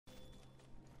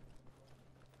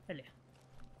Hello.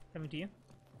 Coming to you.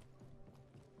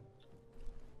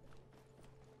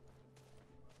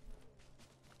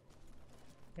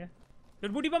 Yeah.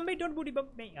 Don't booty bump me, don't booty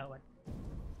bump me. Oh, what?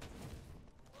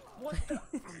 What the?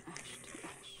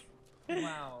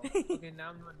 Wow. Okay, now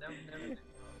I'm not never.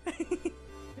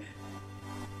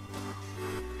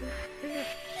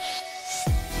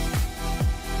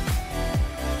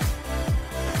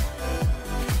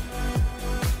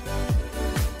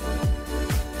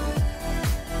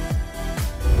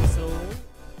 So,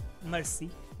 Mercy,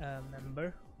 a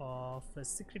member of a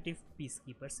secretive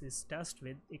peacekeepers, is tasked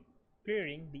with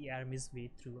clearing the army's way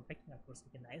through a packing outpost.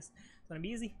 Okay, nice. It's gonna be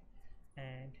easy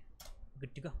and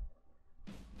good to go.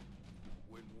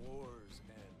 When wars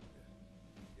end,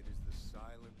 it is the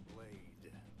silent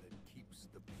blade that keeps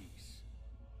the peace.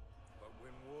 But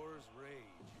when wars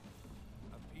rage,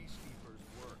 a peacekeeper's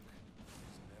work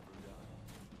is never done.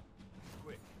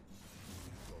 Quick,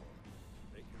 lethal.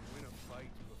 They can win a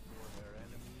fight before their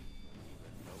enemy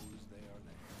even knows they are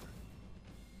there.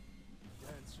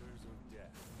 Dancers of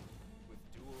death, with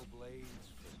dual blades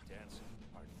for dancing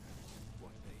partners.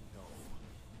 What they know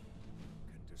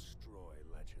can destroy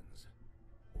legends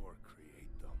or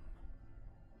create them.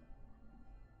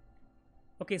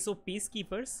 Okay, so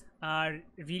peacekeepers are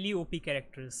really OP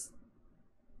characters,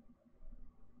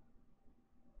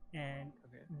 and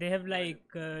Okay. they have like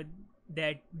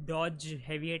that dodge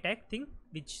heavy attack thing,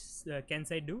 which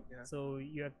Kensai do. Yeah. So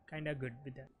you're kind of good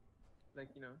with that. Like,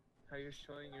 you know, how you're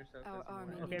showing yourself Our as more.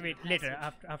 army Okay, needed wait, later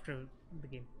passage. after the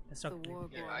game. Let's talk. The later.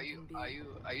 warborn Yeah, can be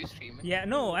Are you streaming? Yeah,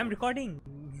 no, I'm recording.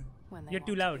 when they You're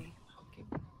too want to loud. be. Okay.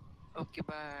 Okay,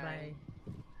 bye. Bye.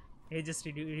 He just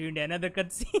ruined another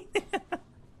cutscene.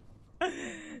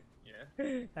 Yeah.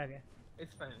 Okay. It's fine.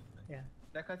 It's fine. Yeah.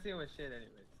 That cutscene was shit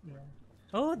anyways. Yeah.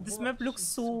 Oh, this What? map looks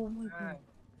She's so. bad.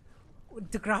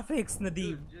 The graphics,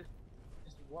 Nadeem. Dude,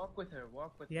 just walk with her.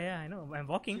 Walk with Yeah, her. yeah, I know. I'm She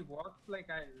walking. walks like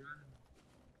I run.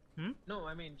 Hmm? No,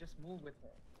 I mean just move with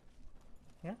her.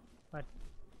 Yeah, but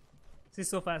she's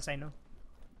so fast. I know.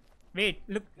 Wait,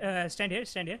 look. Stand here.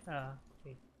 Stand here.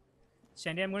 Wait.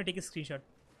 Stand here. I'm gonna take a screenshot.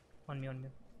 On me. On me.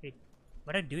 Wait.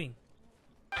 What are you doing?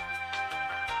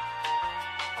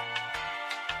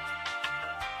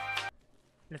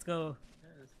 Let's go. Yeah,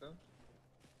 let's go.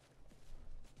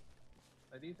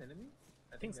 Are these enemies?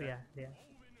 I think so. they Yeah, are. they are.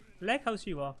 Like how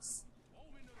she walks.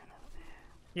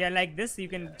 Yeah, like this you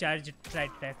can charge it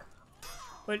right back.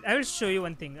 Well, I will show you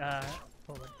one thing. Oh,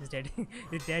 what? He's dead.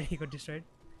 He's dead. He got destroyed.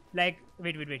 Like,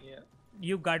 wait. Yeah.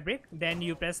 You guard break, then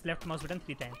you press left mouse button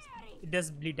 3 times. It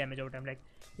does bleed damage over time. Like,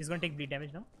 he's gonna take bleed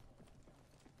damage now.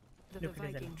 The Look at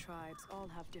his Viking enemy. tribes all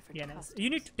have different Yeah, nice. customs. You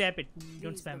need to tap it.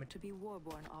 Don't These spam look it. to be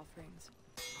warborn offerings,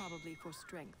 probably for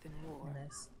strength in war.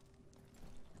 Nice.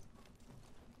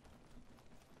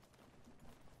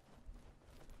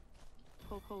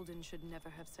 Holden should never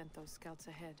have sent those scouts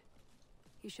ahead.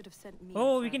 He should have sent me.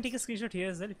 Oh, we can take a first. screenshot here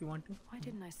as well if you want to. Why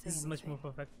didn't I say This is much more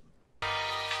anything? perfect.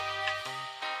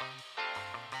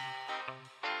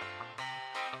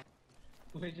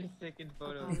 We're just taking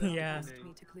photos. Apollo of Yeah. asked the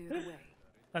me to clear the way.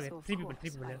 Okay, so of 3 people, course 3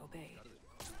 people I here. obeyed.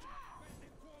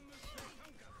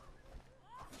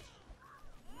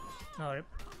 Alright.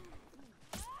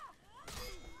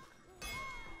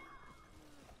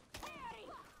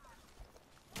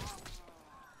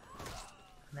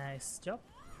 Nice job.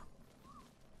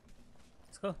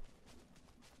 Let's go.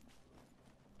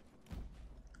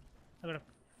 I got a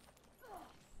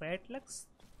fat lux.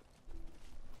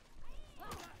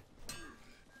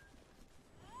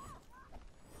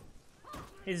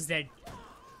 He's dead.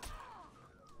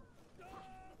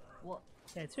 What?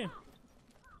 Yeah, it's him.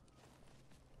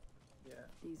 Yeah.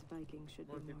 These Vikings should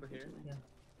More be more people here? vigilant.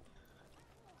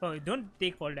 Yeah. Oh, don't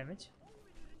take fall damage.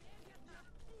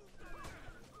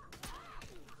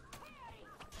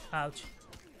 Ouch.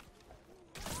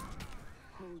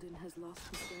 Holden has lost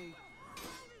his way.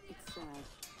 It's sad.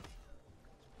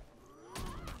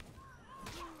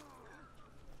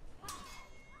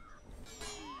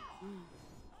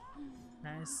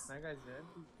 Nice. My guy's dead.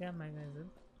 Yeah, my guys.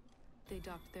 They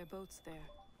docked their boats there,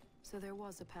 so there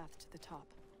was a path to the top.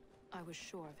 I was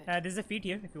sure of it. There's a feat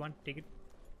here if you want to take it.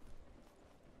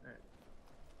 Alright.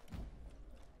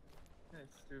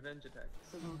 Nice. Revenge attack.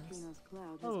 The volcano's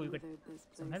cloud has Oh, you got withered this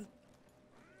some place. help.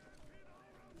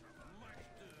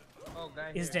 Oh,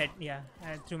 guy He's here. dead. Yeah,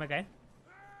 I threw my guy.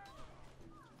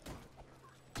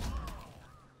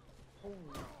 Oh,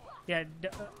 Yeah.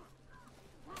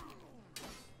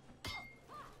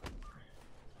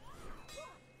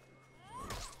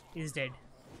 He's dead.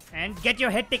 And get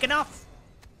your head taken off!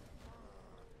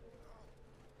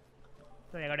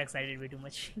 Sorry, I got excited way too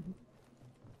much.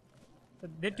 So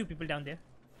there are 2 people down there.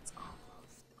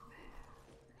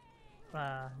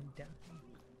 Damn.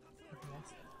 Okay,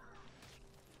 nice.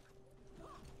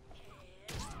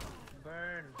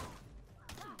 Burn.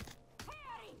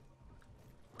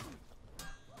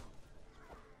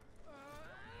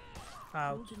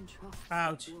 Ouch. Wouldn't trust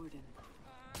Ouch. the warden.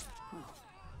 Well,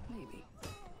 maybe.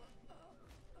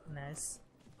 Nice.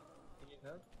 You need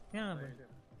help? Yeah, Oh, but you do.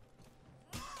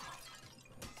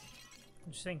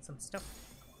 I'm just saying some stuff.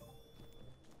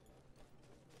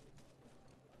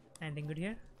 Anything good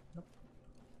here? Nope.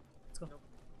 Let's go. Nope.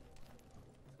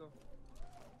 Let's go.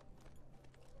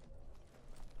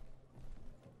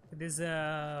 This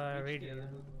Which radio. way?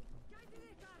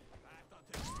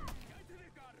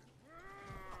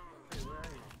 Wait, where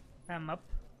are you? I'm up,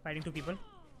 fighting two people.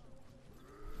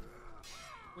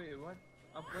 Wait, what?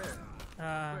 Up where?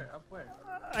 Uh, Up where?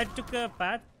 I took a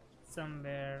path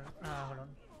somewhere. Hold on.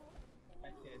 I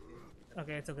see.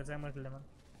 Okay, it's okay. So I'm gonna kill them all.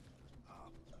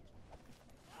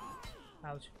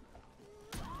 Ouch.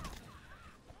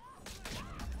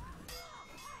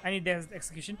 I need that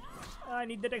execution. I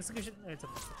need that execution. Oh, it's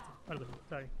okay. All good.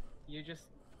 Sorry. You just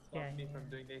Yeah, stopped me yeah, from yeah.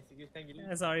 doing the execution. Thank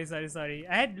you. Sorry.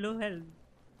 I had low health.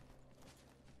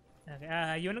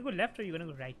 Okay. You wanna go left or you wanna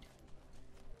go right?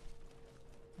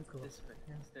 Let's go. This way.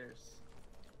 Yeah. Stairs.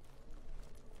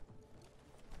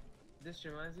 This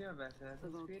reminds me of The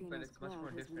Assassin's Creed, but volcano's it's much cloud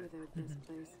more has different. withered this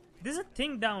place. There's a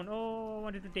thing down. Oh, I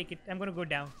wanted to take it. I'm gonna go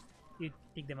down. You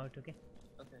take them out, okay?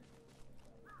 Okay.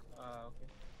 Okay.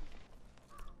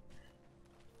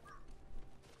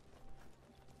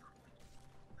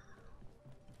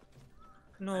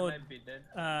 No. I might be dead.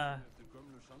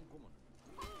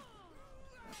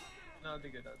 No, I'll be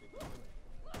good.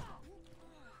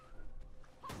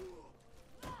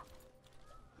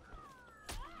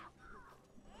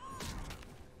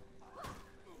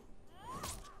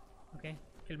 Okay,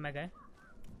 kill my guy.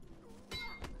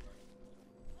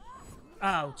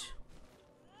 Ouch.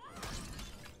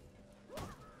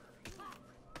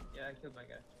 Yeah, I killed my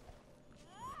guy.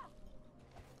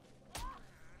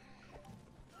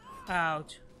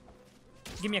 Ouch.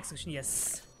 Give me execution,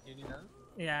 yes. You need help?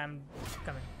 Yeah, I'm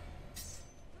coming.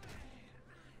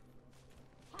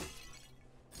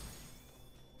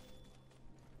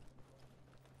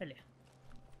 Hell yeah.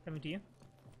 Coming to you.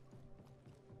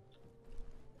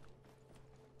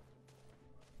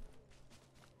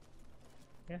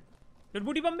 Yeah. Don't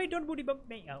booty bump me, don't booty bump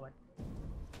me. Oh, what?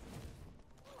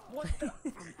 What the?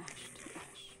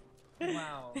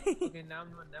 Wow. Okay, now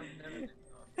I'm never.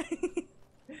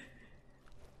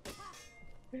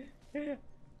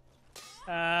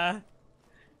 Uh.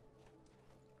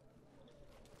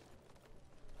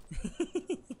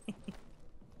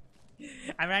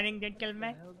 I'm running, don't kill me.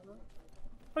 What the hell, bro?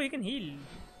 Oh, you can heal.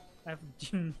 I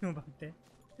didn't know about that.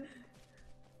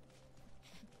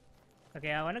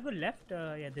 Okay, I wanna go left.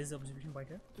 Yeah, this is the observation point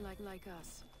here. Like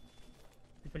us.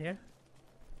 People here.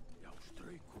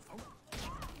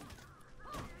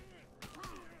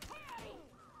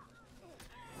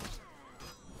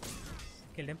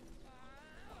 Killed him.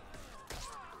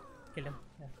 Killed him.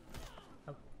 Yeah.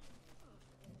 Out.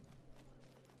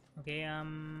 Okay,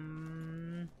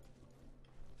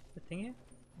 the thing here.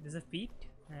 There's a feet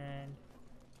and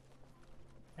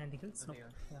anything else? No. Nothing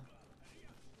else. Yeah.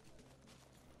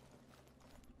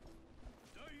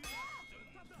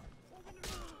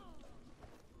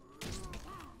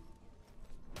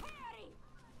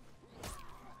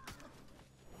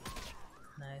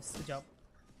 Nice, good job.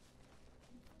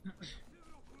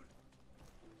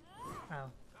 Ow.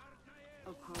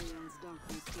 Ocarion's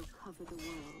darkness will cover the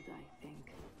world, I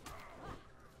think.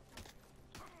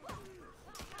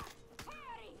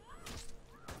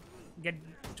 Get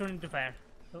thrown into fire.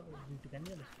 Oh, into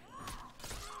candy.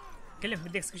 Kill him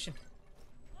with the execution.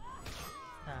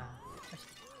 Ah.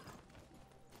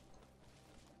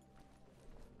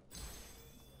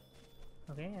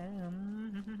 Okay.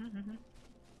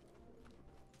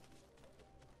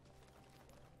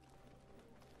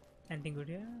 Anything good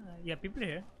here? Yeah, people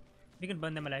here. We can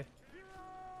burn them alive.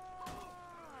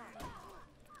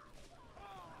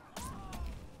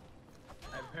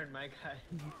 I've heard my guy.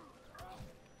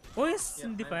 Oh, yes, Yeah,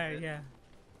 in the I'm fire. dead. Yeah.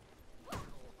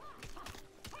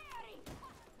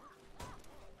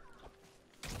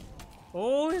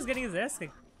 Oh, he's getting his ass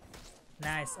kicked.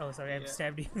 Nice. Oh, sorry, I've Yeah,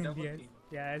 stabbed you in double the eyes. team.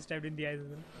 Yeah, I stabbed in the eyes as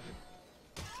well.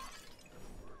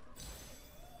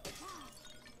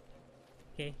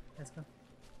 Okay, let's go.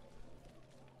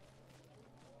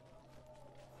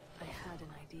 I had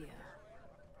an idea.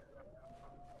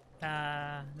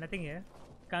 Nothing here.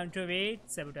 Counterweight,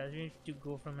 sabotage. We need to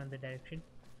go from another direction.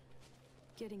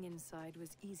 Getting inside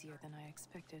was easier than I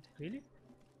expected. Really?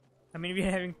 I mean, we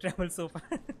are having trouble so far.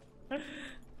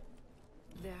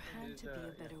 There had There's, to be a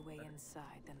yeah, better way better.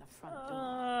 inside than the front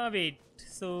door. Wait. I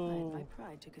have So, my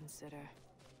pride to consider.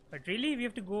 but really, we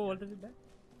have to go all the way back?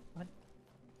 What?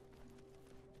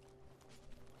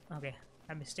 Okay,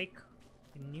 a mistake.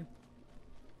 I knew.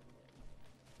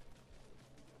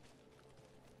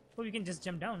 Oh, we can just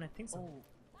jump down. I think so. Oh,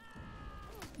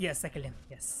 Yes, I killed him.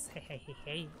 Yes. Hey, hey, hey,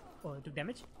 hey. Oh, it took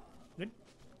damage. Good.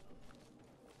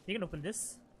 You can open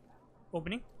this.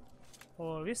 Opening.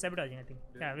 Oh, we're sabotaging, I think.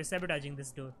 Yeah, we're sabotaging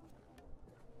this door.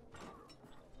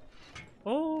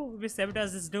 Oh, we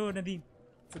sabotaged this door, Nadeem.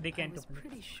 So they I can't was open it.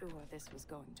 pretty sure this was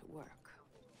going to work.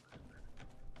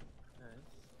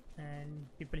 nice. And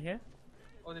people here.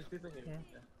 Oh, there's people here.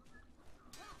 Yeah.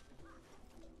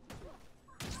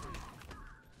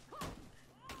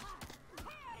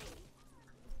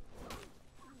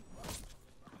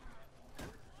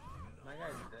 My guy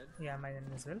is dead. Yeah, my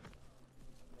enemy as well.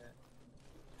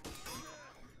 Yeah.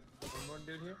 One more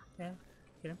dude here. Yeah,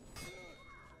 kill him.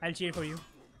 I'll cheer for you.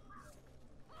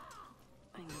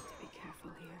 I need to be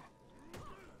careful here.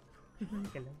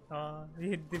 Kill him. Oh, he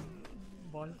hit the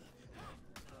ball.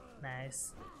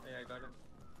 Nice. Yeah, I got him.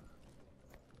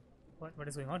 What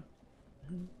is going on?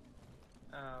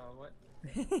 What?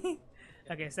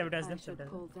 Okay, sabotage I them. should Sabotage them.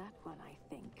 pull that one, I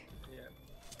think. Yeah.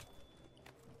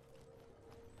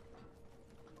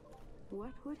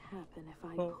 What would happen if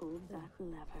I Oh. pulled that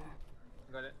lever?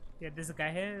 Got it. Yeah, there's a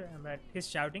guy here, but he's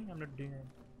shouting. I'm not doing it.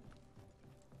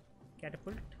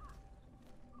 Catapult.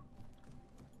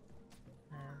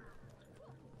 And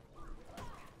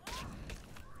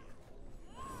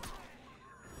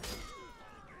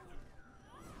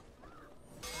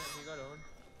He got owned.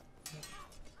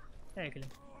 yeah, I kill him.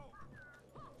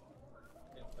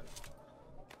 Yeah, got it.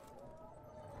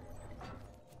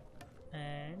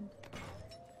 And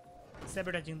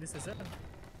sabotaging this as well.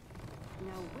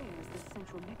 Now where's the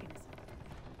central mechanism?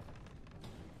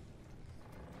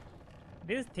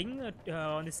 There's a thing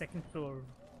on the second floor.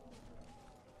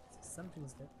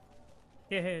 Something's there.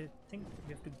 Here, I think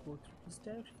we have to go through this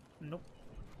direction. Nope,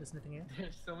 there's nothing here.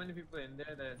 There's so many people in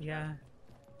there that. Yeah.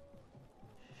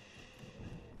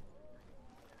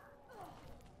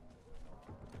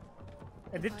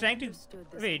 They're If I trying to. understood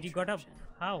this Wait, you got up. contraption,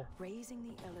 How? Raising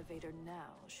the elevator now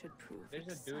should prove There's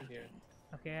a dude here. exciting.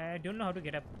 Okay, I don't know how to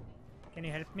get up. Can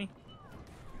you help me?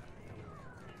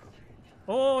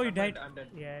 Oh, you I'm died. dead, I'm dead.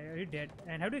 Yeah, you dead.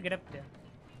 And how do you get up there?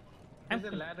 There's a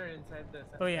con- ladder inside the.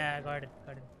 Oh yeah, I got it.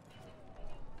 Got it.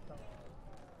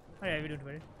 Oh yeah, we don't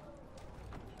worry.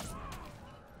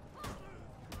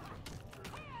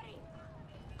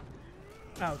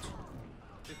 Ouch.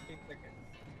 15 seconds.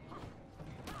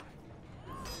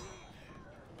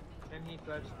 And he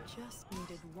clutched it. Just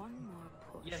needed one more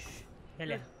push. Yes. Hell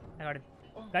yeah, I got it.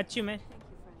 Oh. Got you, man.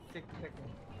 Thank you, friend. 6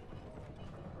 seconds.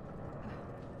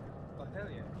 Oh, hell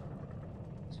yeah.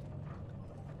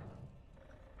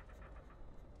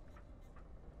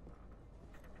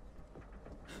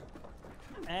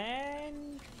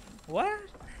 And what?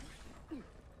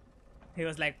 He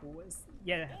was like,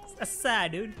 yeah, assa,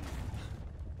 dude.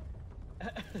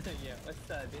 Yeah, what's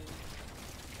that, dude?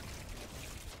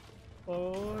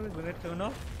 Oh, we're gonna turn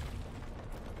off.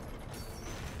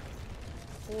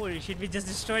 Holy shit, we just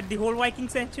destroyed the whole Viking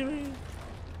sanctuary.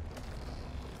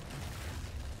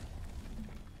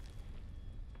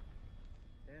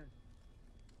 Damn.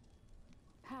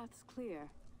 Path's clear.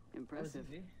 Impressive.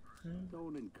 Easy.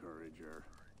 Don't encourage her.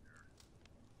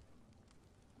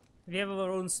 We have our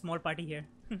own small party here.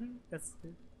 That's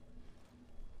good.